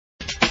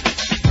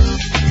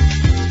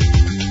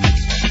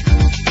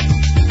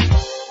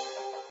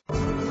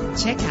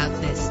Check out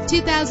this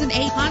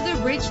 2008 Honda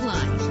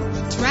Ridgeline.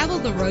 Travel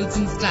the roads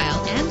in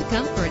style and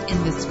comfort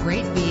in this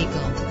great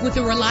vehicle with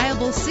a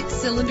reliable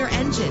 6-cylinder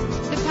engine.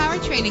 The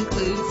powertrain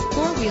includes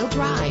 4-wheel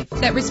drive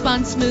that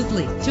responds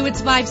smoothly to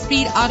its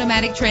 5-speed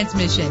automatic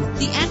transmission.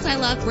 The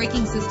anti-lock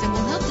braking system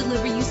will help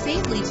deliver you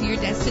safely to your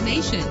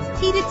destination.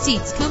 Heated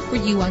seats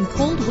comfort you on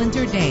cold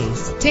winter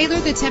days. Tailor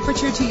the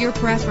temperature to your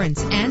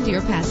preference and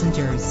your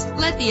passengers.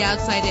 Let the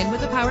outside in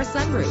with a power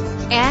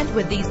sunroof. And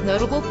with these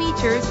notable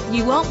features,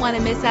 you won't want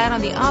to miss out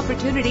on the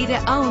opportunity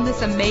to own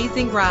this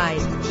amazing ride.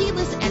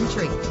 Keyless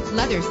entry,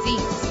 leather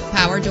seats,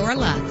 power door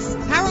locks,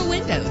 power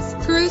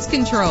windows, cruise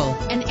control,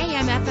 an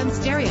AM/FM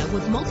stereo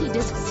with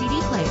multi-disc CD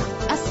player,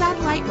 a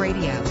satellite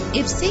radio.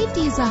 If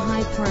safety is a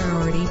high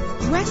priority,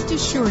 rest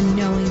assured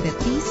knowing that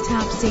these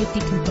top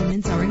safety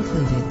components are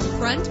included.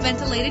 Front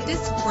ventilated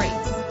disc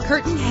brakes,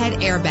 curtain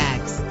head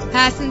airbags,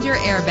 passenger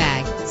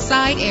airbag,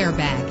 side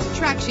airbag,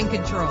 traction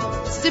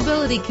control,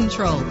 stability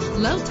control,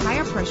 low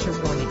tire pressure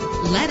warning.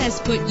 Let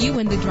us put you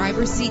in the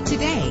driver's seat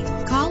today.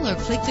 Call or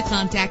click to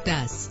contact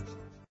us.